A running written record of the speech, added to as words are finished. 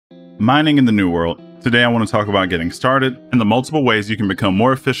Mining in the New World. Today I want to talk about getting started and the multiple ways you can become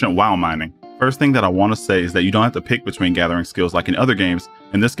more efficient while mining. First thing that I want to say is that you don't have to pick between gathering skills like in other games.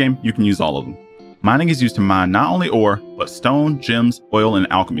 In this game, you can use all of them. Mining is used to mine not only ore, but stone, gems, oil, and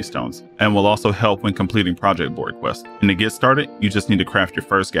alchemy stones, and will also help when completing project board quests. And to get started, you just need to craft your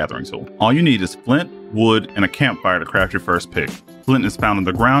first gathering tool. All you need is flint, wood, and a campfire to craft your first pick. Flint is found on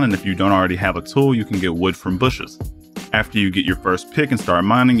the ground, and if you don't already have a tool, you can get wood from bushes. After you get your first pick and start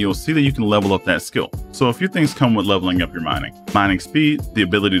mining, you'll see that you can level up that skill. So a few things come with leveling up your mining. Mining speed, the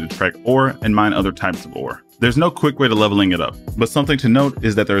ability to track ore, and mine other types of ore. There's no quick way to leveling it up, but something to note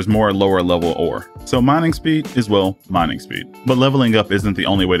is that there's more lower level ore. So mining speed is, well, mining speed. But leveling up isn't the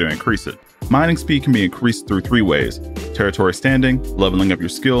only way to increase it. Mining speed can be increased through 3 ways: territory standing, leveling up your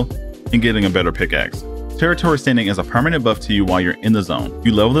skill, and getting a better pickaxe. Territory standing is a permanent buff to you while you're in the zone.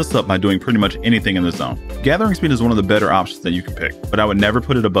 You level this up by doing pretty much anything in the zone. Gathering speed is one of the better options that you can pick, but I would never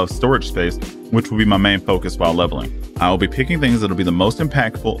put it above storage space, which will be my main focus while leveling. I will be picking things that will be the most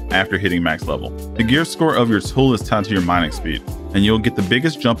impactful after hitting max level. The gear score of your tool is tied to your mining speed, and you'll get the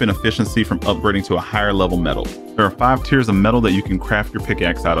biggest jump in efficiency from upgrading to a higher level metal. There are 5 tiers of metal that you can craft your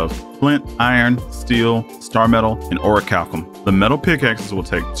pickaxe out of: flint, iron, steel, star metal, and orichalcum. The metal pickaxes will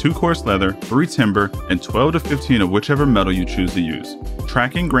take 2 coarse leather, 3 timber, and 12 to 15 of whichever metal you choose to use.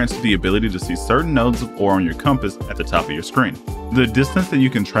 Tracking grants you the ability to see certain nodes of ore on your compass at the top of your screen. The distance that you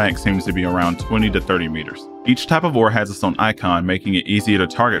can track seems to be around 20 to 30 meters. Each type of ore has its own icon, making it easier to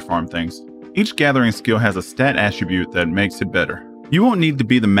target farm things. Each gathering skill has a stat attribute that makes it better. You won't need to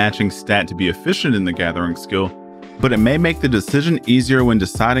be the matching stat to be efficient in the gathering skill, but it may make the decision easier when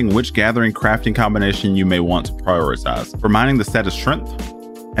deciding which gathering crafting combination you may want to prioritize. For mining, the stat is strength.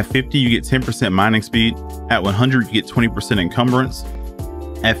 At 50, you get 10% mining speed. At 100, you get 20% encumbrance.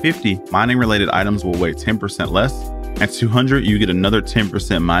 At 50, mining related items will weigh 10% less. At 200, you get another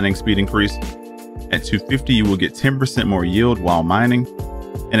 10% mining speed increase. At 250, you will get 10% more yield while mining.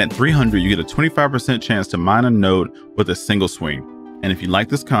 And at 300, you get a 25% chance to mine a node with a single swing. And if you like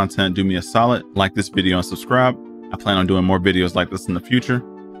this content, do me a solid, like this video and subscribe. I plan on doing more videos like this in the future.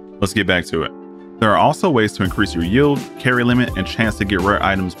 Let's get back to it. There are also ways to increase your yield, carry limit, and chance to get rare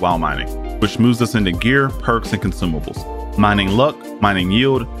items while mining, which moves us into gear, perks, and consumables. Mining luck, mining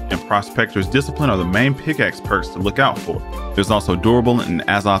yield, and prospector's discipline are the main pickaxe perks to look out for. There's also durable and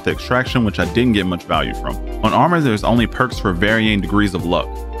azoth extraction, which I didn't get much value from. On armor, there's only perks for varying degrees of luck.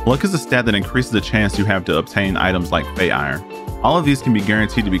 Luck is a stat that increases the chance you have to obtain items like Fey Iron. All of these can be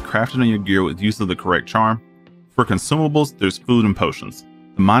guaranteed to be crafted on your gear with use of the correct charm. For consumables, there's food and potions.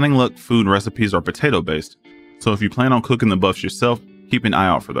 The mining luck food recipes are potato based, so if you plan on cooking the buffs yourself, keep an eye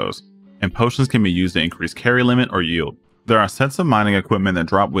out for those. And potions can be used to increase carry limit or yield. There are sets of mining equipment that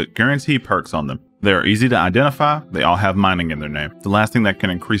drop with guaranteed perks on them. They are easy to identify, they all have mining in their name. The last thing that can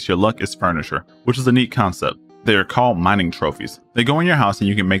increase your luck is furniture, which is a neat concept. They are called mining trophies. They go in your house and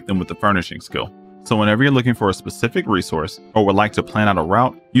you can make them with the furnishing skill. So whenever you're looking for a specific resource or would like to plan out a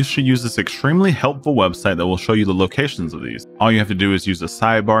route, you should use this extremely helpful website that will show you the locations of these. All you have to do is use the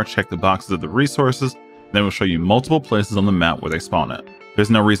sidebar, check the boxes of the resources, then it will show you multiple places on the map where they spawn at. There's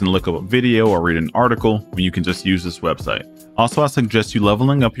no reason to look up a video or read an article when you can just use this website. Also, I suggest you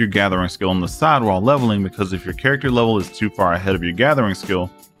leveling up your gathering skill on the side while leveling, because if your character level is too far ahead of your gathering skill,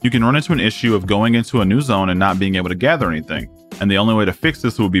 you can run into an issue of going into a new zone and not being able to gather anything. And the only way to fix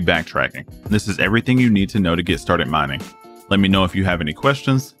this will be backtracking. This is everything you need to know to get started mining. Let me know if you have any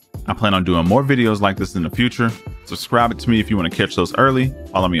questions. I plan on doing more videos like this in the future. Subscribe to me if you want to catch those early.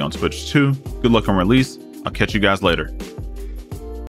 Follow me on Twitch too. Good luck on release. I'll catch you guys later.